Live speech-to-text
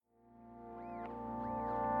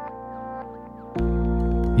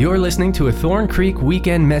You're listening to a Thorn Creek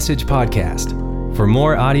Weekend Message podcast. For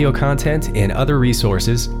more audio content and other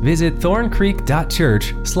resources, visit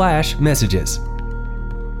thorncreek.church/messages.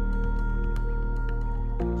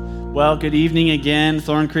 Well, good evening again,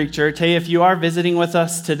 Thorn Creek Church. Hey, if you are visiting with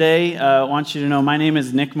us today, I want you to know my name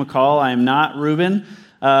is Nick McCall. I am not Ruben.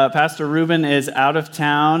 Pastor Ruben is out of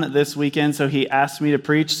town this weekend, so he asked me to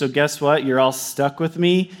preach. So guess what? You're all stuck with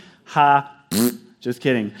me. Just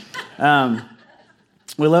kidding.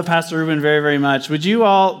 We love Pastor Ruben very, very much. Would you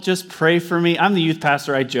all just pray for me? I'm the youth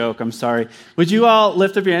pastor. I joke. I'm sorry. Would you all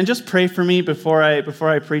lift up your hand and just pray for me before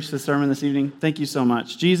I preach the sermon this evening? Thank you so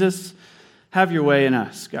much. Jesus, have your way in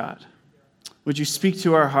us, God. Would you speak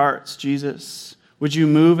to our hearts, Jesus? Would you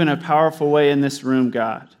move in a powerful way in this room,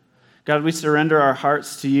 God? God, we surrender our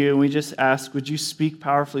hearts to you, and we just ask, would you speak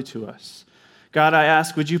powerfully to us? God, I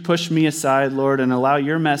ask, would you push me aside, Lord, and allow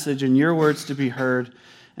your message and your words to be heard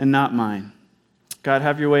and not mine? God,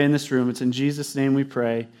 have your way in this room. It's in Jesus' name we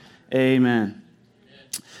pray. Amen.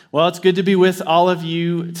 Well, it's good to be with all of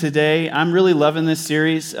you today. I'm really loving this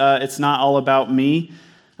series. It's not all about me.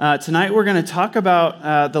 Tonight we're going to talk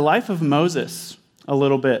about the life of Moses a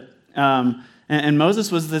little bit. And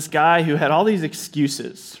Moses was this guy who had all these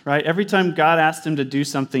excuses, right? Every time God asked him to do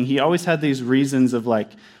something, he always had these reasons of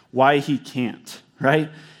like why he can't,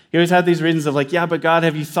 right? He always had these reasons of like, yeah, but God,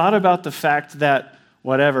 have you thought about the fact that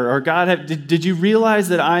whatever? Or God, did you realize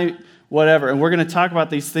that whatever? And we're going to talk about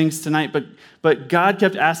these things tonight, but God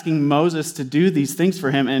kept asking Moses to do these things for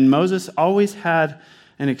him, and Moses always had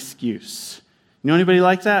an excuse. You know anybody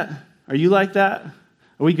like that? Are you like that? Are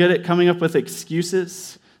we good at coming up with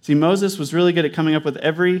excuses? See, Moses was really good at coming up with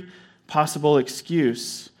every possible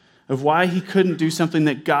excuse of why he couldn't do something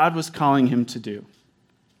that God was calling him to do.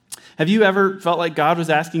 Have you ever felt like God was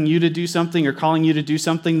asking you to do something or calling you to do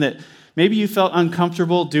something that maybe you felt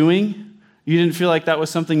uncomfortable doing? You didn't feel like that was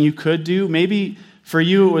something you could do? Maybe for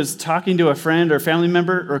you it was talking to a friend or family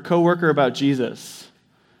member or a coworker about Jesus.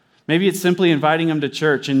 Maybe it's simply inviting them to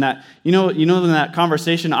church, and that you know when that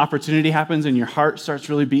conversation opportunity happens and your heart starts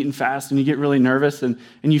really beating fast and you get really nervous and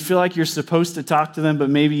you feel like you're supposed to talk to them, but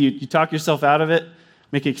maybe you talk yourself out of it,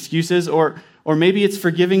 make excuses, or maybe it's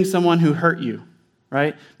forgiving someone who hurt you,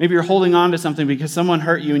 right? Maybe you're holding on to something because someone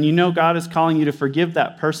hurt you and you know God is calling you to forgive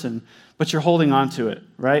that person, but you're holding on to it,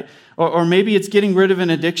 right? Or maybe it's getting rid of an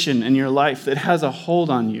addiction in your life that has a hold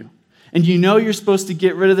on you. And you know you're supposed to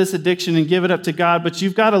get rid of this addiction and give it up to God, but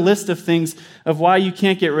you've got a list of things of why you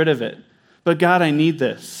can't get rid of it. But God, I need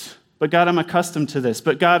this. But God, I'm accustomed to this.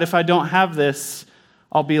 But God, if I don't have this,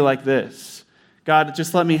 I'll be like this. God,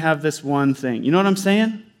 just let me have this one thing. You know what I'm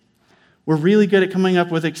saying? We're really good at coming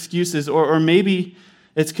up with excuses, or maybe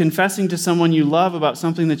it's confessing to someone you love about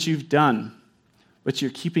something that you've done, but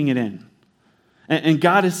you're keeping it in. And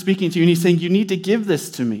God is speaking to you, and he's saying, you need to give this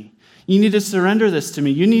to me. You need to surrender this to me.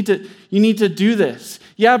 You need to do this.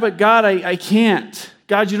 Yeah, but God, I can't.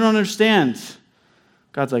 God, you don't understand.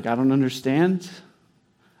 God's like, I don't understand.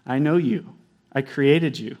 I know you. I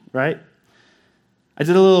created you, right? I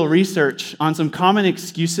did a little research on some common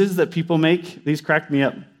excuses that people make. These cracked me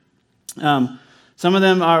up. Some of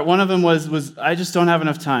them are, one of them was I just don't have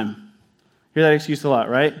enough time. Hear that excuse a lot,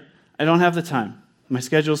 right? I don't have the time. My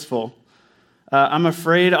schedule's full. I'm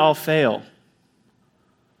afraid I'll fail.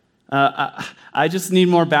 I just need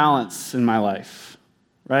more balance in my life,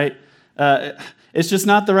 right? It's just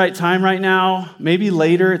not the right time right now. Maybe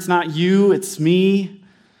later. It's not you, it's me,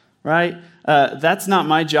 right? That's not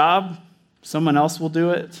my job. Someone else will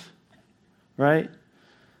do it, right?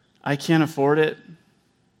 I can't afford it.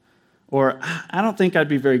 Or I don't think I'd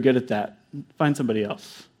be very good at that. Find somebody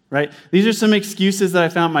else, right? These are some excuses that I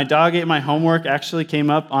found. My dog ate my homework actually came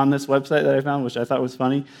up on this website that I found, which I thought was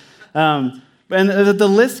funny. And the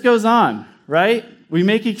list goes on, right? We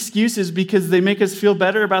make excuses because they make us feel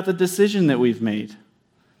better about the decision that we've made.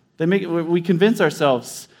 We convince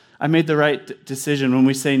ourselves, I made the right decision when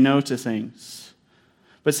we say no to things.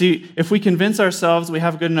 But see, if we convince ourselves we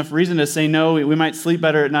have good enough reason to say no, we might sleep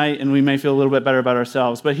better at night and we may feel a little bit better about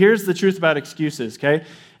ourselves. But here's the truth about excuses, okay?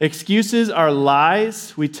 Excuses are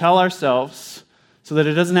lies we tell ourselves so that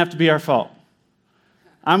it doesn't have to be our fault.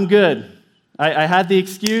 I'm good. I had the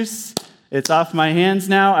excuse. It's off my hands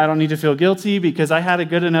now. I don't need to feel guilty because I had a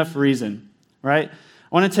good enough reason, right? I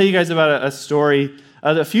want to tell you guys about a story.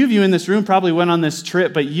 A few of you in this room probably went on this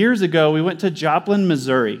trip, but years ago, we went to Joplin,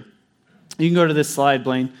 Missouri. You can go to this slide,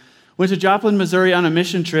 Blaine. Went to Joplin, Missouri on a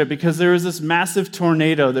mission trip because there was this massive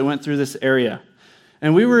tornado that went through this area.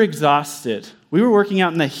 And we were exhausted. We were working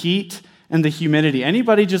out in the heat and the humidity.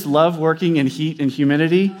 Anybody just love working in heat and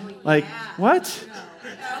humidity? Like, what?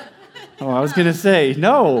 Oh, I was going to say,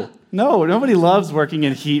 no. No, nobody loves working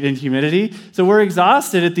in heat and humidity. So we're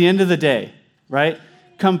exhausted at the end of the day, right?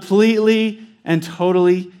 Completely and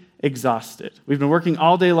totally exhausted. We've been working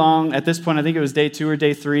all day long. At this point, I think it was day 2 or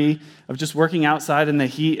day 3 of just working outside in the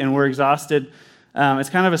heat, and we're exhausted. It's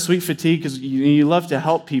kind of a sweet fatigue because you love to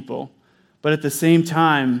help people. But at the same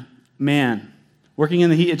time, man, working in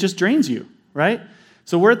the heat, it just drains you, right?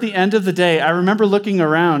 So we're at the end of the day. I remember looking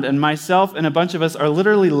around, and myself and a bunch of us are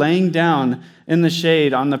literally laying down in the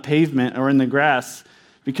shade on the pavement or in the grass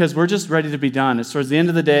because we're just ready to be done. It's towards the end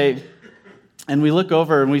of the day, and we look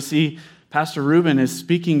over and we see Pastor Ruben is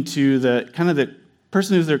speaking to the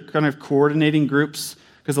person who's kind of coordinating groups,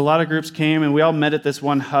 because a lot of groups came, and we all met at this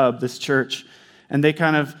one hub, this church, and they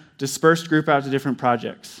kind of dispersed group out to different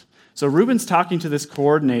projects. So Ruben's talking to this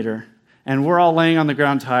coordinator, and we're all laying on the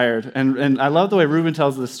ground tired. And I love the way Ruben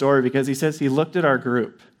tells the story because he says he looked at our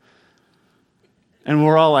group, and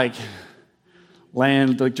we're all like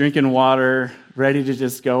laying, like drinking water, ready to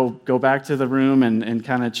just go back to the room and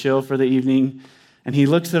kind of chill for the evening. And he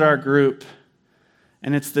looks at our group,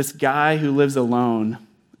 and it's this guy who lives alone,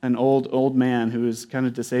 an old man who is kind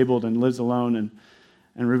of disabled and lives alone.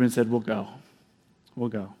 And Ruben said, we'll go.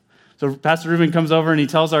 So Pastor Ruben comes over, and he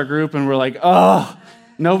tells our group, and we're like, oh,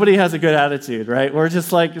 nobody has a good attitude, right? We're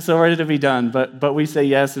just like so ready to be done, but we say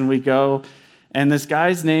yes, and we go. And this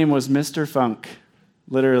guy's name was Mr. Funk.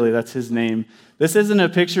 Literally, that's his name. This isn't a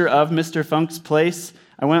picture of Mr. Funk's place.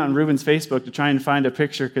 I went on Ruben's Facebook to try and find a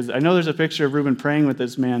picture because I know there's a picture of Ruben praying with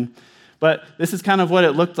this man. But this is kind of what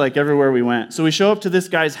it looked like everywhere we went. So we show up to this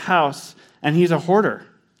guy's house, and he's a hoarder.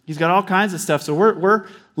 He's got all kinds of stuff. So we're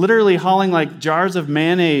literally hauling like jars of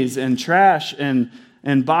mayonnaise and trash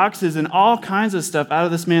and boxes and all kinds of stuff out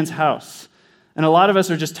of this man's house. And a lot of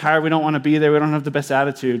us are just tired. We don't want to be there. We don't have the best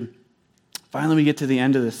attitude. Finally, we get to the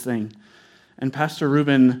end of this thing. And Pastor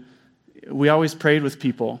Ruben, we always prayed with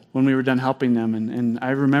people when we were done helping them. And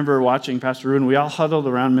I remember watching Pastor Ruben. We all huddled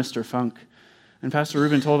around Mr. Funk. And Pastor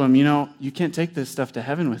Ruben told him, you can't take this stuff to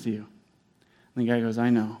heaven with you. And the guy goes, I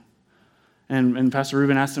know. And Pastor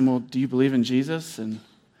Ruben asked him, well, do you believe in Jesus? And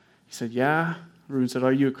he said, yeah. Ruben said,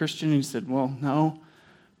 are you a Christian? And he said, well, no.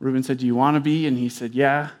 Ruben said, do you want to be? And he said,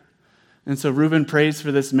 yeah. And so Ruben prays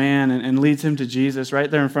for this man and leads him to Jesus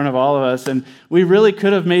right there in front of all of us. And we really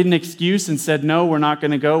could have made an excuse and said, no, we're not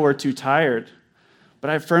going to go. We're too tired. But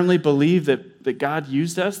I firmly believe that God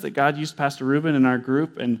used us, that God used Pastor Ruben in our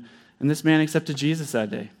group, and this man accepted Jesus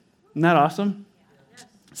that day. Isn't that awesome?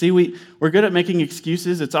 See, we're good at making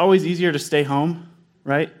excuses. It's always easier to stay home,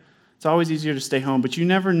 right? It's always easier to stay home, but you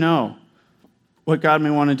never know what God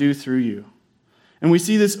may want to do through you. And we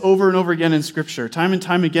see this over and over again in Scripture. Time and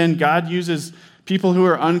time again, God uses people who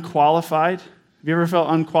are unqualified. Have you ever felt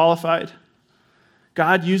unqualified?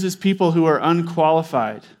 God uses people who are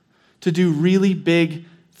unqualified to do really big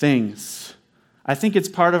things. I think it's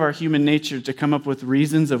part of our human nature to come up with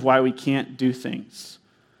reasons of why we can't do things.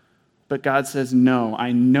 But God says, no,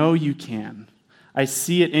 I know you can. I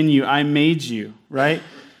see it in you. I made you, right?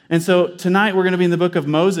 And so tonight we're going to be in the book of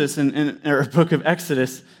Moses, or book of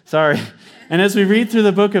Exodus, sorry. And as we read through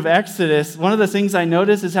the book of Exodus, one of the things I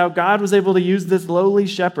notice is how God was able to use this lowly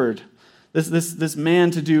shepherd, this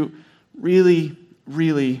man, to do really,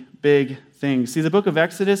 really big things. See, the book of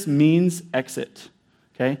Exodus means exit,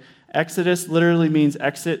 okay? Exodus literally means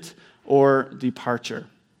exit or departure.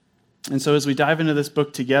 And so as we dive into this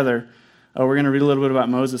book together, we're going to read a little bit about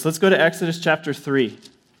Moses. Let's go to Exodus chapter 3,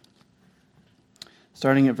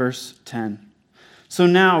 starting at verse 10. So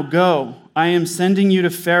now, go, I am sending you to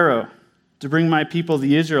Pharaoh to bring my people,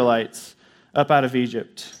 the Israelites, up out of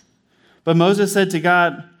Egypt. But Moses said to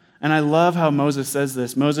God, and I love how Moses says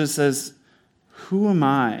this. Moses says, who am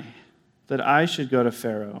I that I should go to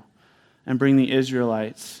Pharaoh and bring the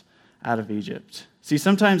Israelites out of Egypt? See,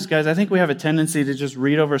 sometimes, guys, I think we have a tendency to just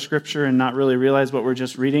read over Scripture and not really realize what we're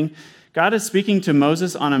just reading. God is speaking to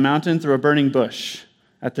Moses on a mountain through a burning bush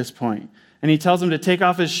at this point. And he tells him to take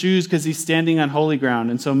off his shoes because he's standing on holy ground.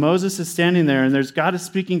 And so Moses is standing there, and God is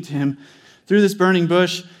speaking to him through this burning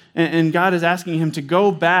bush, and God is asking him to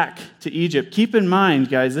go back to Egypt. Keep in mind,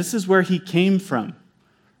 guys, this is where he came from,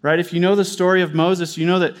 right? If you know the story of Moses, you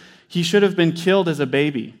know that he should have been killed as a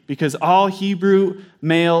baby because all Hebrew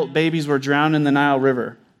male babies were drowned in the Nile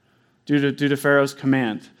River due to Pharaoh's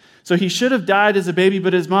command. So he should have died as a baby,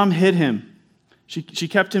 but his mom hid him. She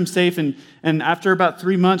kept him safe, and after about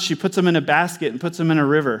 3 months, she puts him in a basket and puts him in a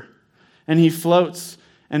river. And he floats,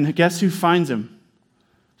 and guess who finds him?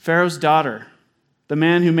 Pharaoh's daughter, the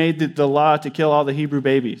man who made the law to kill all the Hebrew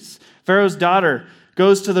babies. Pharaoh's daughter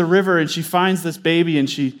goes to the river, and she finds this baby, and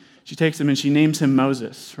she takes him, and she names him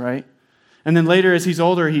Moses, right? And then later, as he's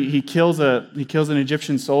older, he kills an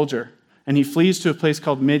Egyptian soldier, and he flees to a place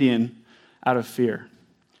called Midian out of fear.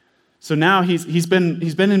 So now he's been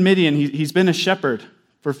in Midian. He's been a shepherd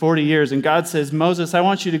for 40 years, and God says, Moses, I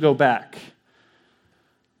want you to go back.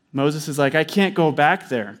 Moses is like, I can't go back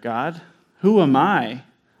there, God. Who am I?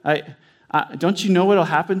 Don't you know what will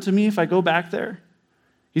happen to me if I go back there?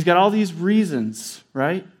 He's got all these reasons,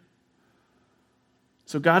 right?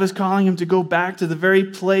 So God is calling him to go back to the very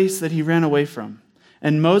place that he ran away from.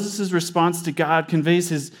 And Moses' response to God conveys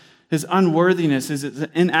his unworthiness, his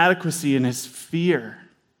inadequacy, and his fear.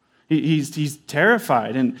 He's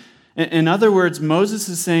terrified. And in other words, Moses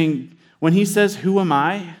is saying, when he says, who am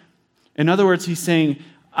I? In other words, he's saying,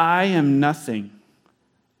 I am nothing.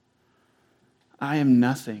 I am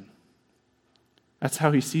nothing. That's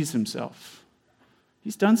how he sees himself.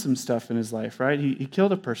 He's done some stuff in his life, right? He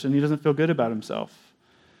killed a person. He doesn't feel good about himself.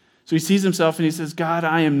 So he sees himself and he says, God,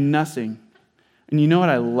 I am nothing. And you know what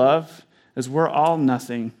I love? Is we're all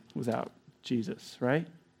nothing without Jesus, right?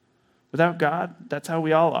 Without God, that's how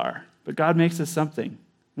we all are. But God makes us something. You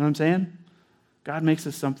know what I'm saying? God makes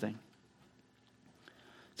us something.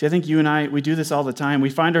 See, I think you and I, we do this all the time. We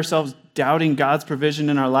find ourselves doubting God's provision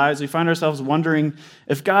in our lives. We find ourselves wondering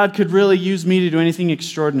if God could really use me to do anything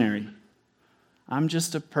extraordinary. I'm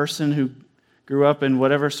just a person who grew up in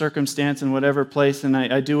whatever circumstance in whatever place, and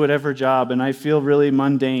I do whatever job, and I feel really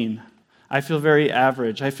mundane. I feel very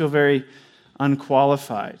average. I feel very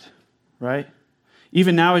unqualified, right?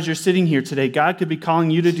 Even now, as you're sitting here today, God could be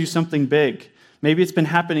calling you to do something big. Maybe it's been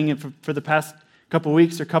happening for the past couple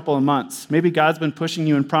weeks or couple of months. Maybe God's been pushing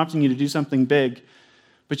you and prompting you to do something big,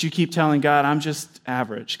 but you keep telling God, I'm just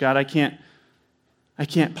average. God, I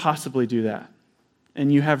can't possibly do that.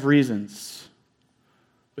 And you have reasons.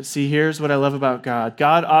 But see, here's what I love about God.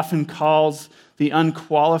 God often calls the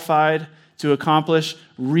unqualified to accomplish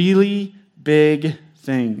really big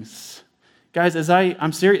things. Guys,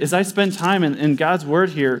 I'm serious, as I spend time in God's word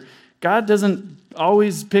here, God doesn't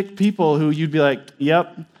always pick people who you'd be like,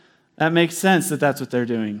 yep, that makes sense that that's what they're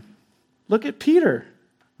doing. Look at Peter,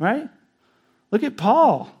 right? Look at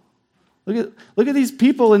Paul. Look at these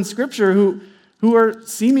people in Scripture who are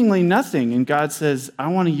seemingly nothing, and God says, I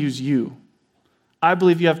want to use you. I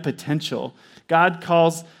believe you have potential. God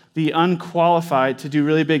calls the unqualified to do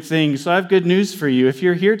really big things. So I have good news for you. If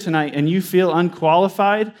you're here tonight and you feel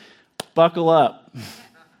unqualified, buckle up.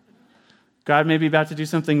 God may be about to do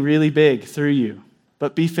something really big through you,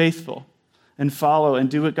 but be faithful and follow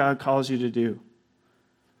and do what God calls you to do.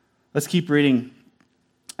 Let's keep reading.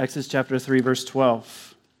 Exodus chapter 3, verse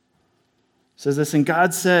 12. It says this, and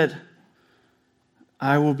God said,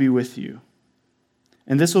 I will be with you.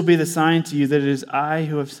 And this will be the sign to you that it is I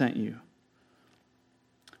who have sent you.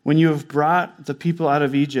 When you have brought the people out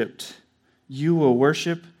of Egypt, you will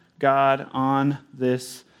worship God on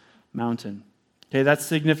this mountain. Okay, that's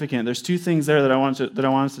significant. There's two things there that I want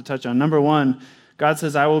us to touch on. Number one, God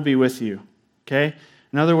says, I will be with you. Okay?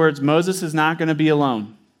 In other words, Moses is not going to be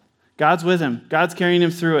alone. God's with him. God's carrying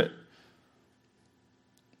him through it.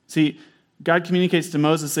 See, God communicates to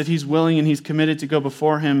Moses that he's willing and he's committed to go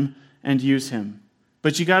before him and use him.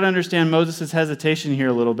 But you got to understand Moses' hesitation here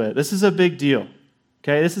a little bit. This is a big deal.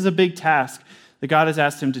 Okay? This is a big task that God has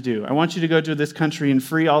asked him to do. I want you to go to this country and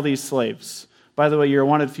free all these slaves. By the way, you're a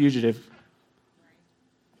wanted fugitive.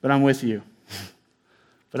 But I'm with you.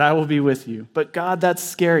 But I will be with you. But God, that's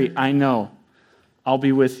scary. I know. I'll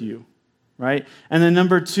be with you. Right? And then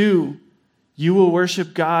number two, you will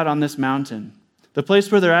worship God on this mountain. The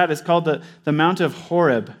place where they're at is called the Mount of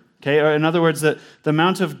Horeb. Okay? Or in other words, the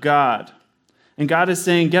Mount of God. And God is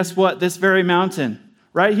saying, guess what? This very mountain,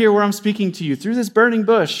 right here where I'm speaking to you, through this burning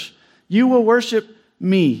bush, you will worship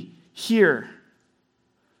me here.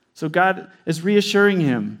 So God is reassuring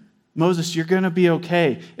him, Moses, you're going to be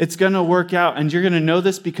okay. It's going to work out, and you're going to know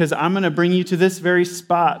this because I'm going to bring you to this very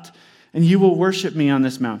spot, and you will worship me on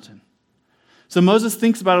this mountain. So Moses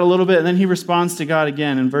thinks about it a little bit, and then he responds to God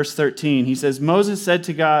again in verse 13. He says, Moses said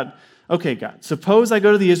to God, okay, God, suppose I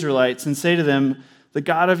go to the Israelites and say to them, the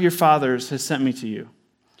God of your fathers has sent me to you.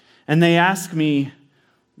 And they ask me,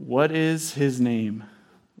 what is his name?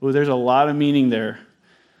 Oh, there's a lot of meaning there.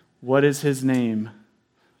 What is his name?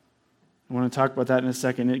 I want to talk about that in a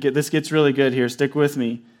second. This gets really good here. Stick with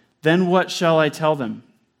me. Then what shall I tell them?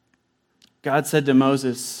 God said to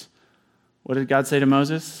Moses, what did God say to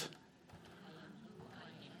Moses?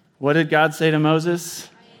 What did God say to Moses?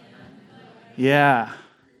 Yeah.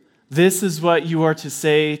 This is what you are to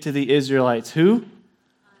say to the Israelites. Who?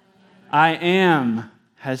 I am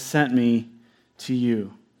has sent me to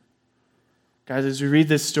you. Guys, as we read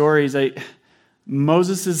this story,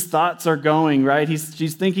 Moses' thoughts are going, right?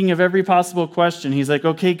 He's thinking of every possible question. He's like,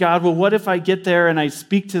 okay, God, well, what if I get there and I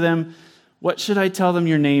speak to them? What should I tell them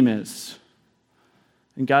your name is?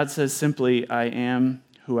 And God says simply, I am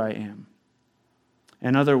who I am.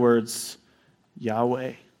 In other words,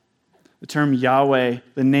 Yahweh. The term Yahweh,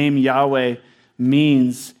 the name Yahweh,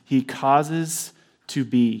 means he causes to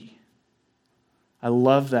be. I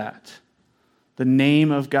love that. The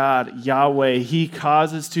name of God, Yahweh, he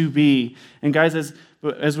causes to be. And guys,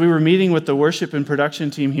 as we were meeting with the worship and production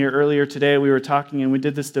team here earlier today, we were talking and we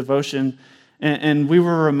did this devotion, and we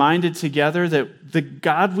were reminded together that the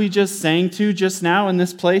God we just sang to just now in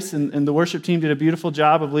this place, and the worship team did a beautiful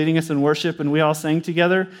job of leading us in worship, and we all sang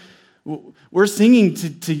together. We're singing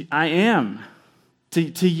to I am,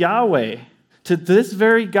 to Yahweh, to this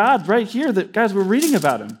very God right here that, guys, we're reading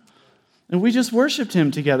about him. And we just worshiped him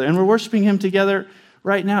together, and we're worshiping him together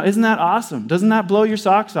right now. Isn't that awesome? Doesn't that blow your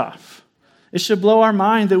socks off? It should blow our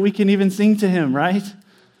mind that we can even sing to him, right?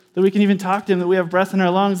 That we can even talk to him, that we have breath in our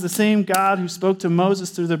lungs. The same God who spoke to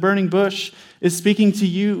Moses through the burning bush is speaking to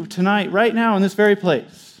you tonight, right now, in this very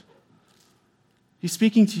place. He's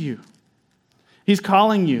speaking to you. He's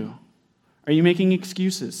calling you. Are you making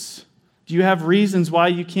excuses? Do you have reasons why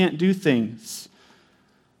you can't do things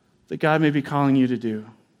that God may be calling you to do?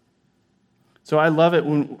 So I love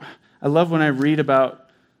when I read about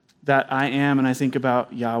that I am and I think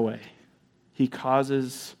about Yahweh. He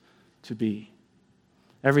causes to be.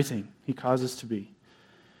 Everything he causes to be.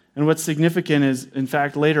 And what's significant is, in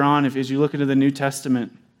fact, later on, as you look into the New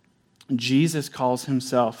Testament, Jesus calls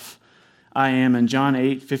himself I am. In John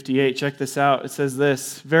 8:58, check this out. It says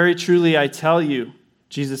this, very truly I tell you,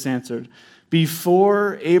 Jesus answered,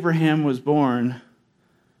 before Abraham was born,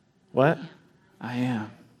 what? I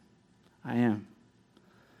am. I am.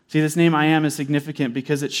 See, this name I am is significant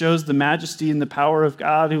because it shows the majesty and the power of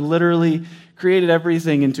God who literally created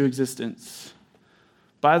everything into existence.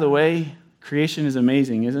 By the way, creation is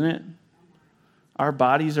amazing, isn't it? Our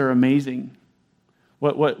bodies are amazing.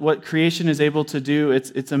 What creation is able to do,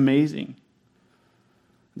 it's amazing.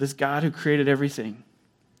 This God who created everything.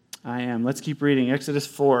 I am. Let's keep reading. Exodus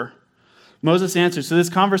 4. Moses answered. So this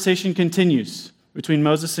conversation continues between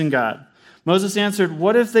Moses and God. Moses answered,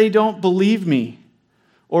 what if they don't believe me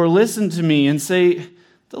or listen to me and say,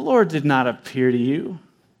 the Lord did not appear to you?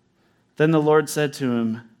 Then the Lord said to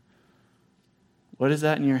him, what is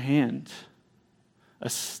that in your hand? A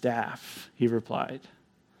staff, he replied.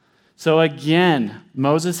 So again,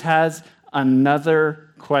 Moses has another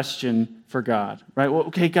question for God, right? Well,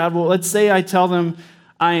 okay, God, well, let's say I tell them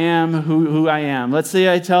I am who I am. Let's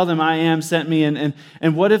say I tell them I am sent me, and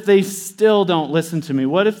what if they still don't listen to me?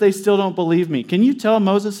 What if they still don't believe me? Can you tell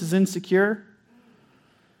Moses is insecure?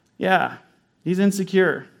 Yeah, he's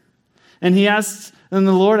insecure. And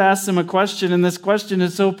the Lord asks him a question, and this question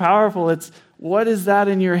is so powerful. It's, what is that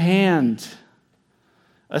in your hand?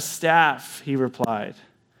 A staff, he replied.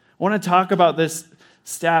 I want to talk about this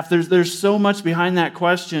staff. There's so much behind that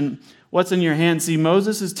question. What's in your hand? See,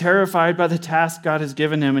 Moses is terrified by the task God has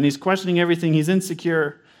given him, and he's questioning everything. He's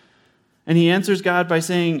insecure. And he answers God by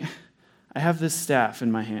saying, I have this staff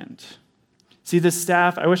in my hand. See, this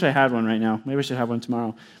staff, I wish I had one right now. Maybe I should have one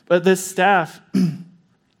tomorrow. But this staff in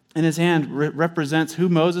his hand represents who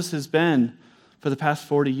Moses has been for the past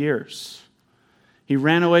 40 years. He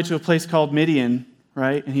ran away to a place called Midian,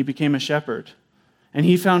 right? And he became a shepherd. And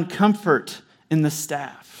he found comfort in the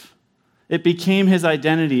staff. It became his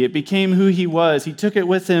identity. It became who he was. He took it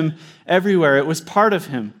with him everywhere. It was part of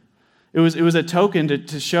him. It was a token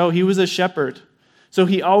to show he was a shepherd. So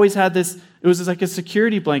he always had this, it was like a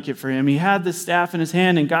security blanket for him. He had this staff in his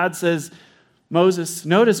hand, and God says, Moses,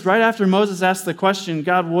 notice right after Moses asked the question,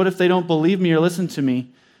 God, what if they don't believe me or listen to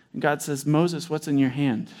me? And God says, Moses, what's in your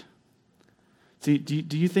hand? See,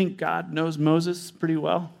 do you think God knows Moses pretty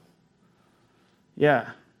well?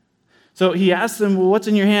 Yeah. So he asks him, well, what's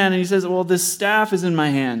in your hand? And he says, well, this staff is in my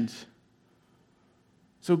hand.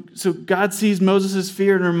 So God sees Moses'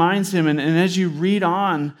 fear and reminds him, and as you read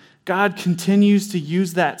on, God continues to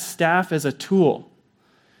use that staff as a tool.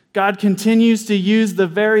 God continues to use the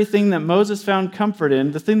very thing that Moses found comfort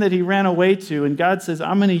in, the thing that he ran away to, and God says,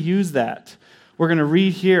 I'm going to use that. We're going to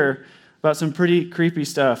read here about some pretty creepy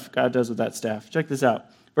stuff God does with that staff. Check this out.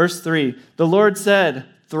 Verse 3, the Lord said,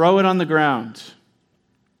 throw it on the ground.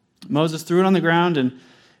 Moses threw it on the ground, and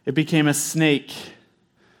it became a snake.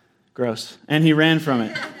 Gross. And he ran from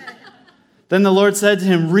it. Then the Lord said to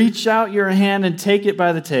him, reach out your hand and take it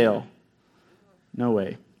by the tail. No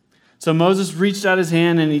way. So Moses reached out his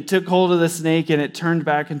hand, and he took hold of the snake, and it turned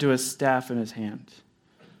back into a staff in his hand.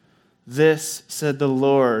 This, said the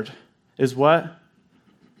Lord, is what?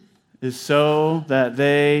 is so that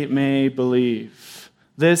they may believe.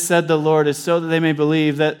 This, said the Lord, is so that they may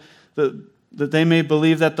believe that they may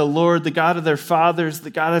believe that the Lord, the God of their fathers, the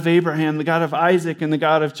God of Abraham, the God of Isaac, and the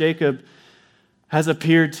God of Jacob, has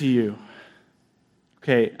appeared to you.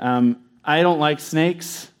 Okay, I don't like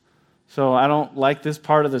snakes, so I don't like this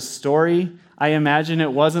part of the story. I imagine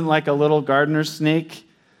it wasn't like a little gardener snake.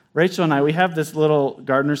 Rachel and I, we have this little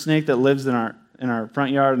gardener snake that lives in our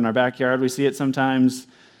front yard, in our backyard. We see it sometimes.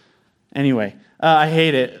 Anyway, I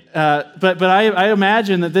hate it. But I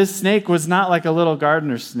imagine that this snake was not like a little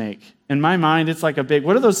gardener snake. In my mind, it's like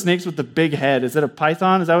what are those snakes with the big head? Is it a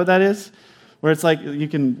python? Is that what that is? Where it's like you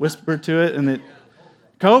can whisper to it and it...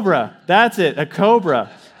 Cobra. That's it, a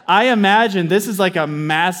cobra. I imagine this is like a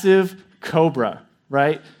massive cobra,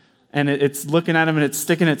 right? And it's looking at him and it's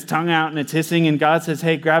sticking its tongue out and it's hissing and God says,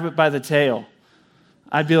 hey, grab it by the tail.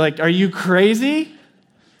 I'd be like, are you crazy?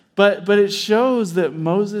 But it shows that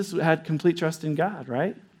Moses had complete trust in God,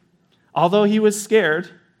 right? Although he was scared,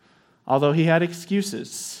 although he had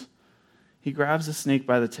excuses, he grabs the snake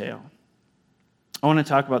by the tail. I want to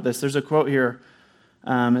talk about this. There's a quote here.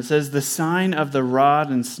 It says, the sign of the rod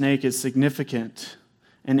and snake is significant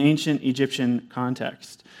in ancient Egyptian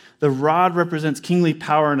context. The rod represents kingly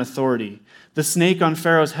power and authority. The snake on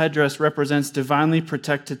Pharaoh's headdress represents divinely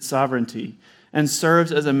protected sovereignty and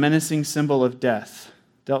serves as a menacing symbol of death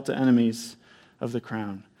dealt to enemies of the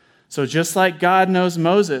crown. So just like God knows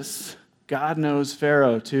Moses, God knows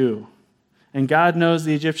Pharaoh too. And God knows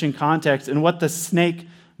the Egyptian context and what the snake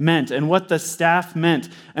meant and what the staff meant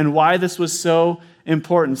and why this was so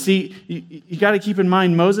important. See, you got to keep in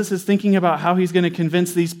mind, Moses is thinking about how he's going to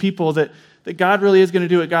convince these people that God really is going to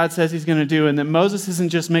do what God says he's going to do and that Moses isn't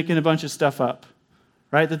just making a bunch of stuff up,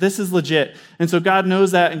 right? That this is legit. And so God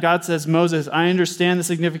knows that, and God says, Moses, I understand the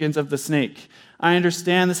significance of the snake. I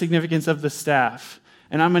understand the significance of the staff,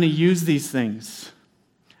 and I'm going to use these things.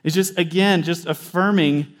 It's just, again, just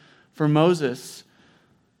affirming for Moses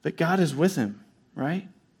that God is with him, right?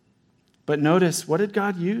 But notice, what did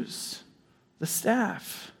God use? The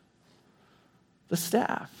staff. The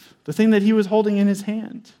staff. The thing that he was holding in his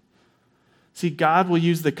hand. See, God will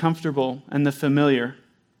use the comfortable and the familiar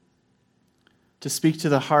to speak to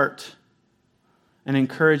the heart and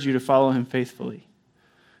encourage you to follow him faithfully.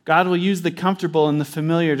 God will use the comfortable and the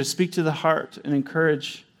familiar to speak to the heart and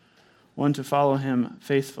encourage one to follow him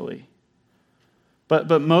faithfully.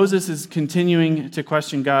 But Moses is continuing to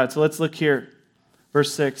question God. So let's look here.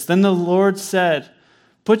 Verse 6. Then the Lord said,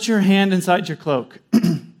 put your hand inside your cloak.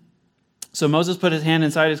 So Moses put his hand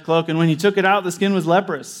inside his cloak, and when he took it out, the skin was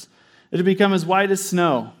leprous. It had become as white as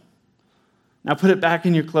snow. Now put it back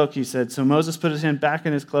in your cloak, he said. So Moses put his hand back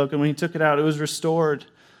in his cloak, and when he took it out, it was restored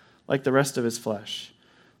like the rest of his flesh.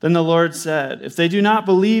 Then the Lord said, if they do not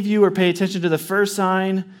believe you or pay attention to the first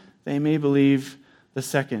sign, they may believe the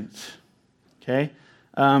second. Okay?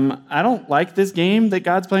 I don't like this game that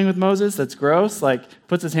God's playing with Moses. That's gross. Like,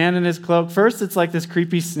 puts his hand in his cloak. First, it's like this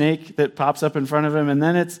creepy snake that pops up in front of him, and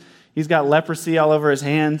then he's got leprosy all over his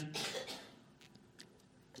hand.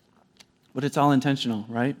 But it's all intentional,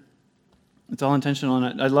 right? It's all intentional,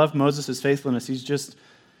 and I love Moses' faithfulness.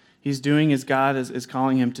 He's doing as God is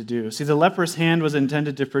calling him to do. See, the leprous hand was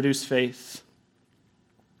intended to produce faith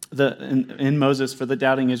in Moses for the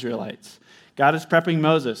doubting Israelites. God is prepping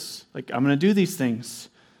Moses. Like, I'm going to do these things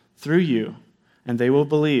through you, and they will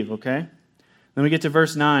believe, okay? Then we get to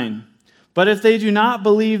verse 9. But if they do not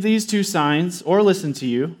believe these two signs or listen to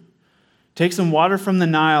you, take some water from the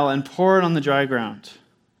Nile and pour it on the dry ground.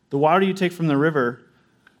 The water you take from the river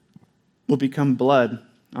will become blood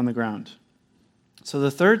on the ground. So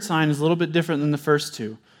the third sign is a little bit different than the first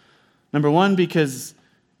two. Number one, because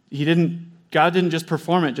God didn't just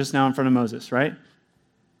perform it just now in front of Moses, right?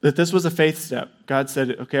 That this was a faith step. God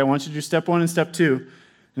said, okay, I want you to do step 1 and step 2.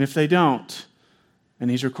 And if they don't, and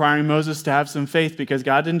he's requiring Moses to have some faith because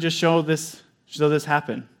God didn't just show this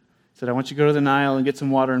happen. He said, I want you to go to the Nile and get some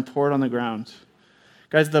water and pour it on the ground.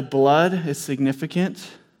 Guys, the blood is significant.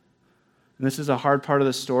 And this is a hard part of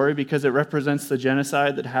the story because it represents the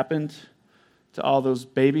genocide that happened to all those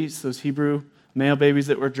babies, those Hebrew male babies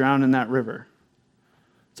that were drowned in that river.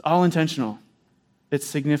 It's all intentional. It's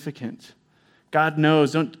significant. God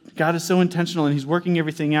knows. God is so intentional, and he's working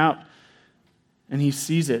everything out, and he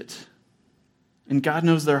sees it. And God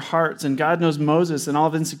knows their hearts, and God knows Moses and all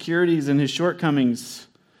of his insecurities and his shortcomings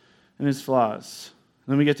and his flaws.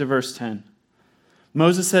 And then we get to verse 10.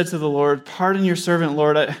 Moses said to the Lord, pardon your servant,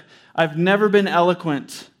 Lord. I've never been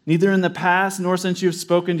eloquent, neither in the past nor since you have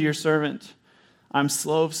spoken to your servant. I'm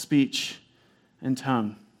slow of speech and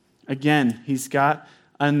tongue. Again, he's got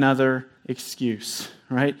another excuse,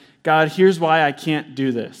 right? God, here's why I can't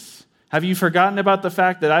do this. Have you forgotten about the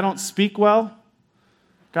fact that I don't speak well?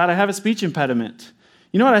 God, I have a speech impediment.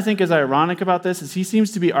 You know what I think is ironic about this is he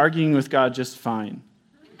seems to be arguing with God just fine.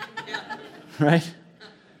 Right?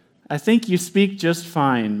 I think you speak just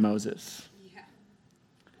fine, Moses.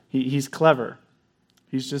 He's clever.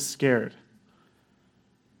 He's just scared.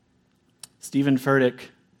 Stephen Furtick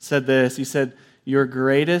said this. He said, your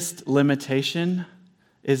greatest limitation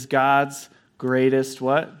is God's greatest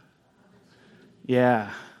what? Yeah.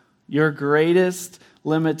 Your greatest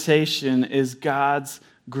limitation is God's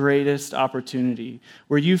greatest opportunity.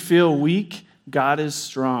 Where you feel weak, God is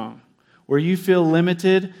strong. Where you feel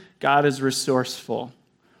limited, God is resourceful.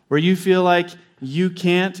 Where you feel like you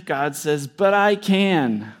can't, God says, but I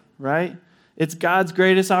can, right? It's God's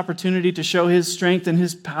greatest opportunity to show his strength and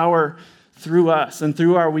his power through us and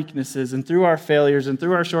through our weaknesses and through our failures and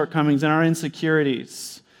through our shortcomings and our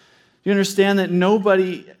insecurities. You understand that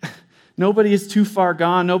nobody is too far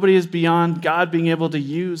gone. Nobody is beyond God being able to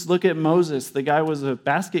use. Look at Moses. The guy was a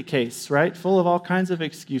basket case, right? Full of all kinds of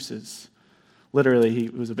excuses. Literally, he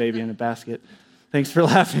was a baby in a basket. Thanks for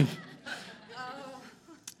laughing.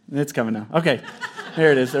 It's coming now. Okay,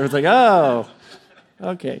 there it is. Everyone's like, oh,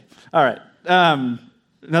 okay. All right.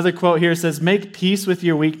 Another quote here says, make peace with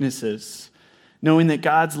your weaknesses, knowing that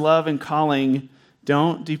God's love and calling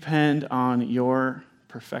don't depend on your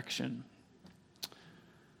perfection.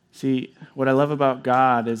 See, what I love about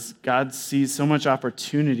God is God sees so much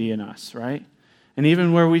opportunity in us, right? And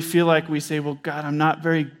even where we feel like we say, well, God, I'm not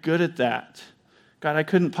very good at that. God, I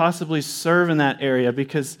couldn't possibly serve in that area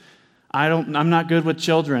because I'm not good with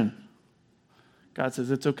children. God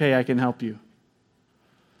says, it's okay, I can help you.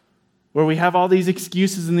 Where we have all these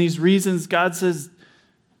excuses and these reasons, God says,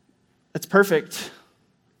 it's perfect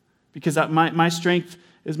because my strength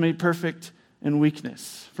is made perfect in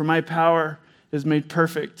weakness. For my power is made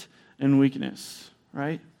perfect in weakness,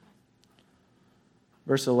 right?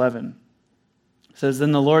 Verse 11 says,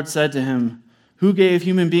 then the Lord said to him, who gave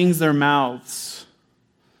human beings their mouths?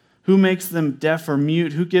 Who makes them deaf or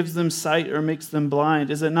mute? Who gives them sight or makes them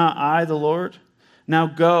blind? Is it not I, the Lord? Now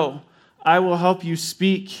go, I will help you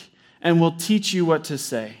speak and will teach you what to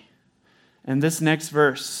say. And this next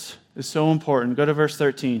verse is so important. Go to verse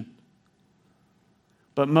 13.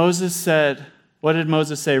 But Moses said, what did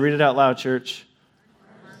Moses say? Read it out loud, church.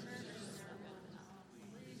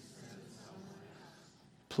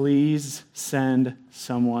 Please send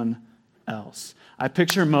someone else. I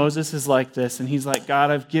picture Moses is like this, and he's like,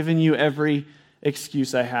 God, I've given you every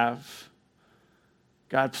excuse I have.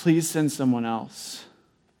 God, please send someone else.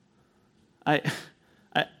 I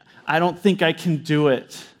don't think I can do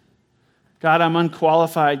it. God, I'm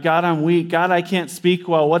unqualified. God, I'm weak. God, I can't speak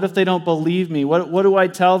well. What if they don't believe me? What do I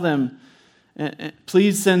tell them?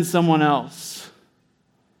 Please send someone else.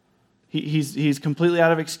 He's completely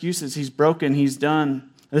out of excuses. He's broken. He's done.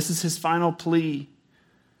 This is his final plea.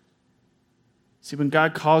 See, when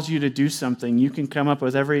God calls you to do something, you can come up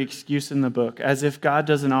with every excuse in the book, as if God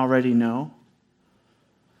doesn't already know.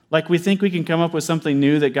 Like we think we can come up with something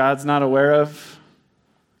new that God's not aware of.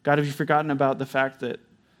 God, have you forgotten about the fact that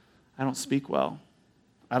I don't speak well?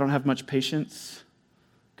 I don't have much patience.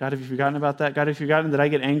 God, have you forgotten about that? God, have you forgotten that I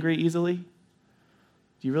get angry easily?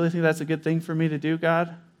 Do you really think that's a good thing for me to do,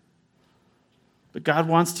 God? But God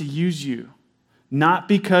wants to use you, not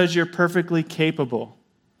because you're perfectly capable.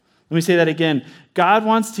 Let me say that again. God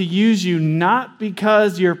wants to use you not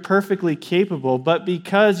because you're perfectly capable, but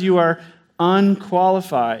because you are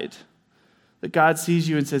unqualified. That God sees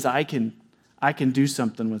you and says, I can do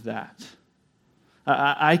something with that.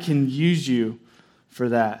 I can use you for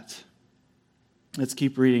that. Let's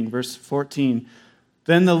keep reading. Verse 14.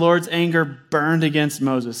 Then the Lord's anger burned against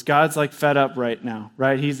Moses. God's like fed up right now,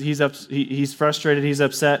 right? He's frustrated. He's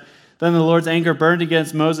upset. Then the Lord's anger burned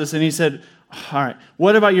against Moses, and he said, all right,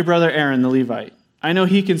 what about your brother Aaron, the Levite? I know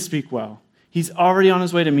he can speak well. He's already on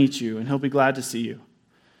his way to meet you, and he'll be glad to see you.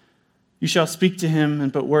 You shall speak to him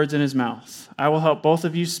and put words in his mouth. I will help both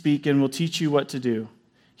of you speak and will teach you what to do.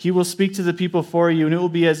 He will speak to the people for you, and it will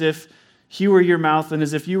be as if he were your mouth and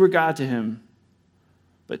as if you were God to him.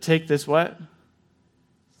 But take this what?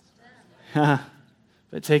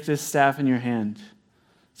 But take this staff in your hand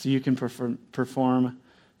so you can perform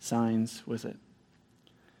signs with it.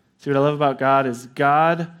 See, what I love about God is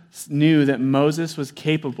God knew that Moses was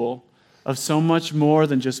capable of so much more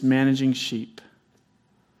than just managing sheep,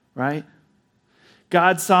 right?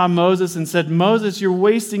 God saw Moses and said, Moses, you're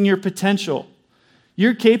wasting your potential.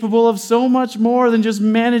 You're capable of so much more than just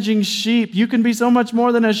managing sheep. You can be so much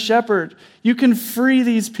more than a shepherd. You can free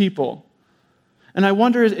these people. And I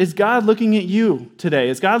wonder, is God looking at you today?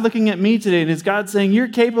 Is God looking at me today? And is God saying, you're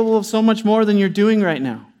capable of so much more than you're doing right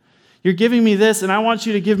now? You're giving me this, and I want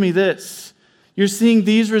you to give me this. You're seeing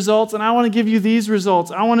these results, and I want to give you these results.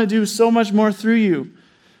 I want to do so much more through you.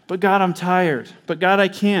 But God, I'm tired. But God, I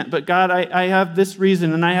can't. But God, I have this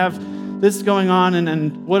reason, and I have this going on,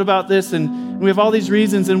 and what about this? And we have all these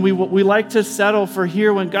reasons, and we like to settle for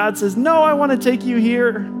here when God says, no, I want to take you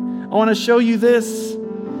here. I want to show you this.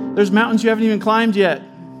 There's mountains you haven't even climbed yet.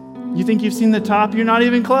 You think you've seen the top? You're not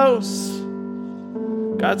even close.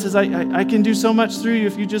 God says, I can do so much through you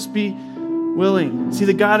if you just be willing. See,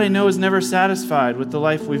 the God I know is never satisfied with the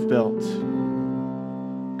life we've built.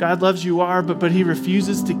 God loves you are, but he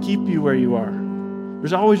refuses to keep you where you are.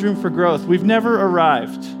 There's always room for growth. We've never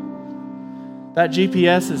arrived. That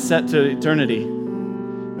GPS is set to eternity,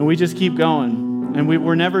 and we just keep going, and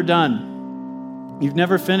we're never done. You've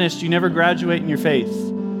never finished. You never graduate in your faith.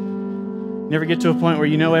 You never get to a point where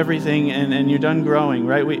you know everything and you're done growing,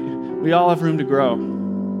 right? We all have room to grow.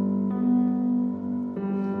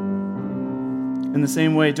 In the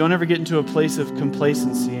same way, don't ever get into a place of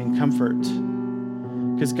complacency and comfort,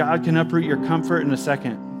 because God can uproot your comfort in a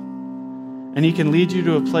second, and he can lead you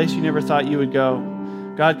to a place you never thought you would go.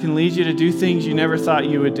 God can lead you to do things you never thought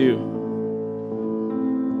you would do.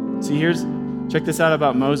 See, check this out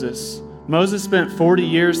about Moses. Moses spent 40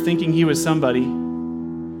 years thinking he was somebody,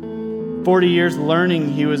 40 years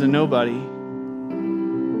learning he was a nobody,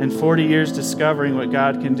 and 40 years discovering what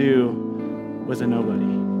God can do with a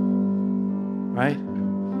nobody. Right?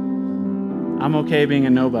 I'm okay being a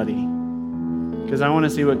nobody because I want to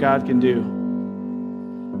see what God can do.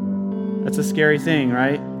 That's a scary thing,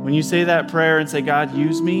 right? When you say that prayer and say, God,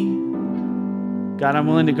 use me, God, I'm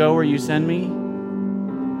willing to go where you send me,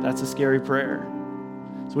 that's a scary prayer.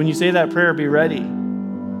 So when you say that prayer, be ready.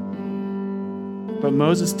 But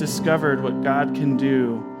Moses discovered what God can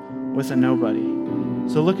do with a nobody.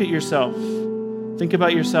 So look at yourself. Think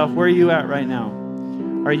about yourself. Where are you at right now?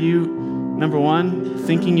 Are you, number one,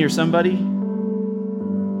 thinking you're somebody?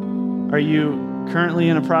 Are you currently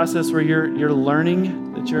in a process where you're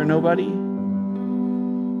learning that you're a nobody?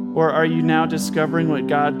 Or are you now discovering what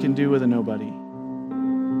God can do with a nobody?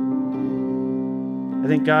 I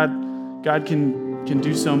think God can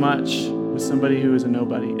do so much with somebody who is a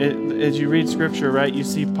nobody. As you read scripture, right, you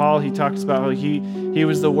see Paul, he talks about how he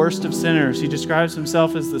was the worst of sinners. He describes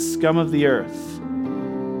himself as the scum of the earth.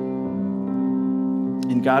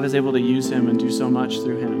 And God is able to use him and do so much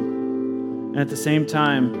through him. And at the same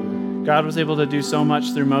time, God was able to do so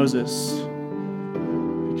much through Moses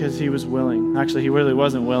because he was willing. Actually, he really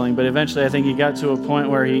wasn't willing, but eventually I think he got to a point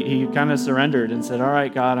where he kind of surrendered and said, all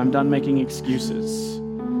right, God, I'm done making excuses.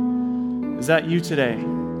 Is that you today?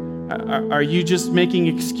 Are you just making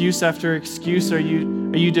excuse after excuse? Are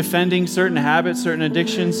you defending certain habits, certain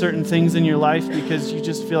addictions, certain things in your life because you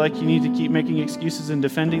just feel like you need to keep making excuses and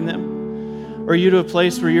defending them? Or are you to a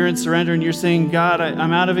place where you're in surrender and you're saying, God,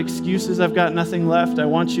 I'm out of excuses. I've got nothing left. I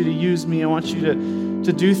want you to use me. I want you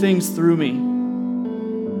to do things through me.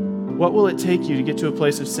 What will it take you to get to a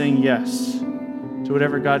place of saying yes to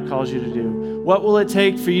whatever God calls you to do? What will it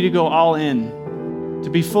take for you to go all in, to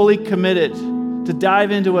be fully committed, to dive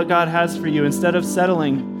into what God has for you instead of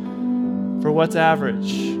settling for what's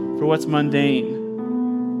average, for what's mundane?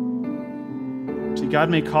 See, God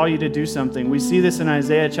may call you to do something. We see this in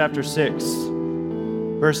Isaiah chapter 6,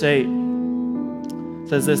 verse 8. It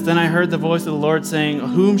says this, then I heard the voice of the Lord saying,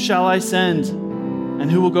 whom shall I send, and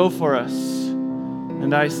who will go for us?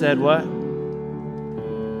 And I said, what?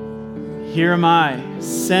 Here am I.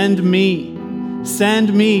 Send me.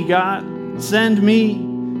 Send me, God. Send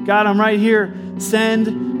me. God, I'm right here. Send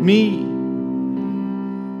me.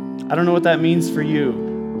 I don't know what that means for you.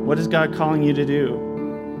 What is God calling you to do?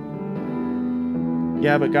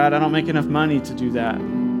 Yeah, but God, I don't make enough money to do that.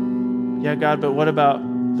 Yeah, God, but what about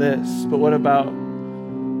this? But what about...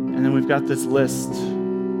 And then we've got this list.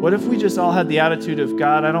 What if we just all had the attitude of,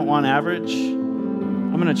 God, I don't want average.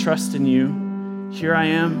 I'm going to trust in you. Here I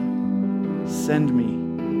am. Send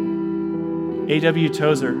me. A.W.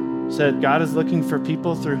 Tozer said, God is looking for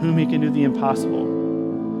people through whom he can do the impossible.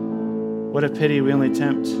 What a pity we only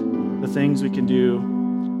tempt the things we can do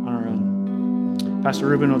on our own. Pastor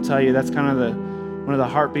Ruben will tell you that's kind of one of the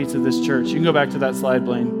heartbeats of this church. You can go back to that slide,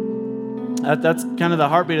 Blaine. That's kind of the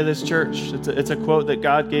heartbeat of this church. It's a quote that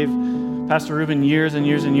God gave Pastor Ruben years and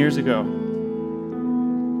years and years ago.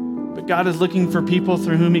 But God is looking for people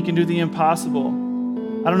through whom he can do the impossible.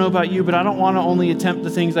 I don't know about you, but I don't want to only attempt the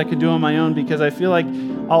things I could do on my own because I feel like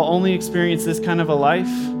I'll only experience this kind of a life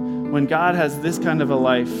when God has this kind of a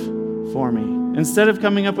life for me. Instead of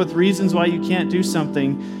coming up with reasons why you can't do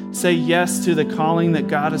something, say yes to the calling that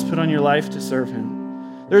God has put on your life to serve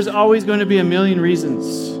him. There's always going to be a million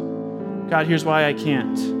reasons. God, here's why I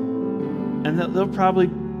can't. And they're probably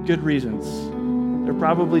good reasons. They're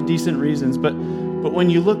probably decent reasons. But when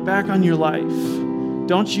you look back on your life,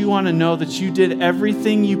 don't you want to know that you did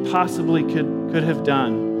everything you possibly could have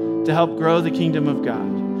done to help grow the kingdom of God?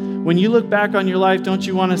 When you look back on your life, don't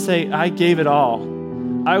you want to say, I gave it all.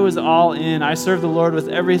 I was all in. I served the Lord with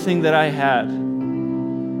everything that I had.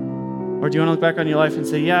 Or do you want to look back on your life and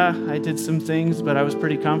say, yeah, I did some things, but I was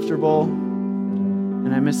pretty comfortable.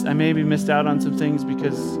 And I maybe missed out on some things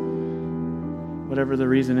because whatever the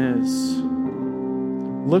reason is.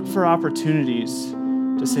 Look for opportunities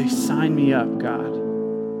to say, sign me up, God.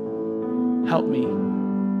 Help me.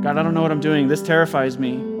 God, I don't know what I'm doing. This terrifies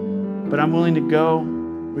me, but I'm willing to go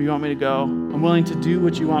where you want me to go. I'm willing to do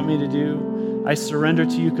what you want me to do. I surrender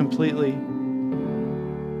to you completely.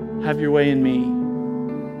 Have your way in me.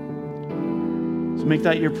 So make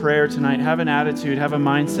that your prayer tonight. Have an attitude, have a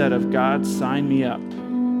mindset of, God, sign me up.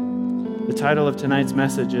 The title of tonight's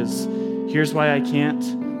message is, Here's Why I Can't,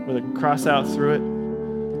 with a cross out through it,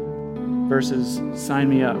 versus sign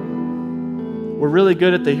me up. We're really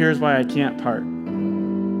good at the here's why I can't part.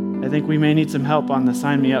 I think we may need some help on the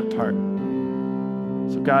sign me up part.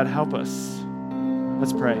 So God, help us.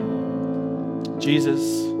 Let's pray.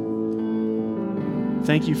 Jesus,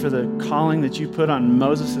 thank you for the calling that you put on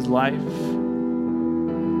Moses' life.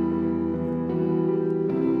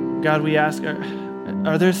 God, we ask,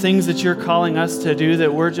 are there things that you're calling us to do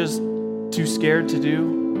that we're just too scared to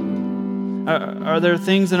do? Are there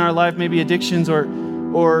things in our life, maybe addictions or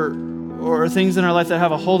things in our life that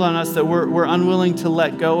have a hold on us that we're unwilling to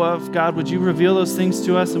let go of? God, would you reveal those things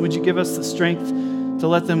to us, and would you give us the strength to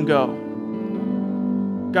let them go?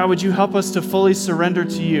 God, would you help us to fully surrender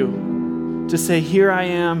to you, to say, here I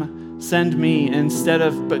am, send me, instead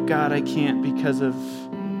of, but God, I can't because of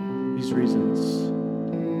these reasons.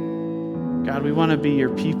 God, we want to be your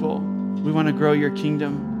people. We want to grow your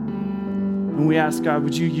kingdom. And we ask, God,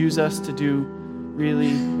 would you use us to do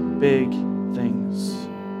really big things?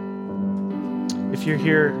 If you're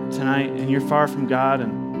here tonight and you're far from God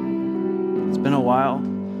and it's been a while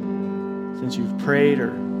since you've prayed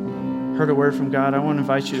or heard a word from God, I want to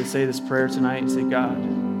invite you to say this prayer tonight and say, God,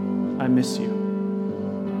 I miss you.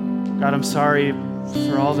 God, I'm sorry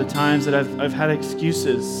for all the times that I've had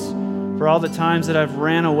excuses, for all the times that I've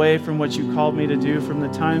ran away from what you called me to do, from the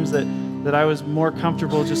times that I was more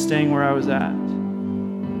comfortable just staying where I was at.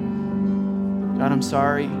 God, I'm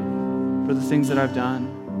sorry for the things that I've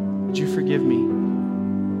done. Would you forgive me?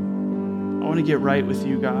 I want to get right with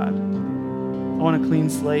you, God. I want a clean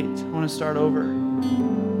slate. I want to start over.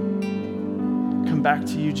 Come back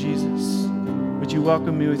to you, Jesus. Would you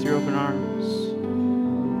welcome me with your open arms?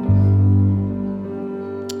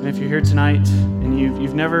 And if you're here tonight and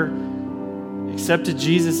you've never accepted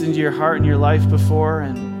Jesus into your heart and your life before,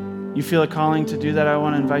 and you feel a calling to do that, I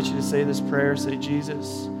want to invite you to say this prayer. Say,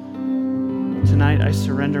 Jesus, tonight I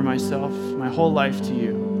surrender myself, my whole life to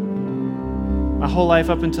you. My whole life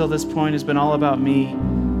up until this point has been all about me,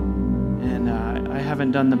 and I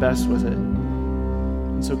haven't done the best with it.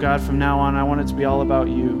 And so God, from now on, I want it to be all about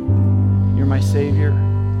you. You're my Savior.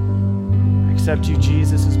 I accept you,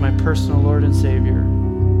 Jesus, as my personal Lord and Savior.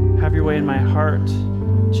 Have your way in my heart.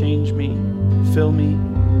 Change me, fill me,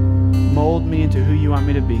 mold me into who you want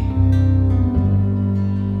me to be.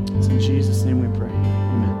 It's in Jesus' name we pray.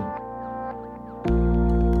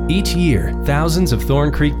 Each year, thousands of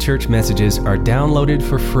Thorn Creek Church messages are downloaded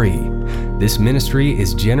for free. This ministry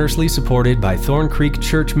is generously supported by Thorn Creek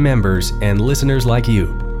Church members and listeners like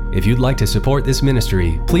you. If you'd like to support this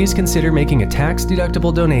ministry, please consider making a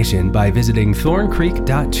tax-deductible donation by visiting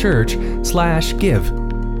thorncreek.church/give.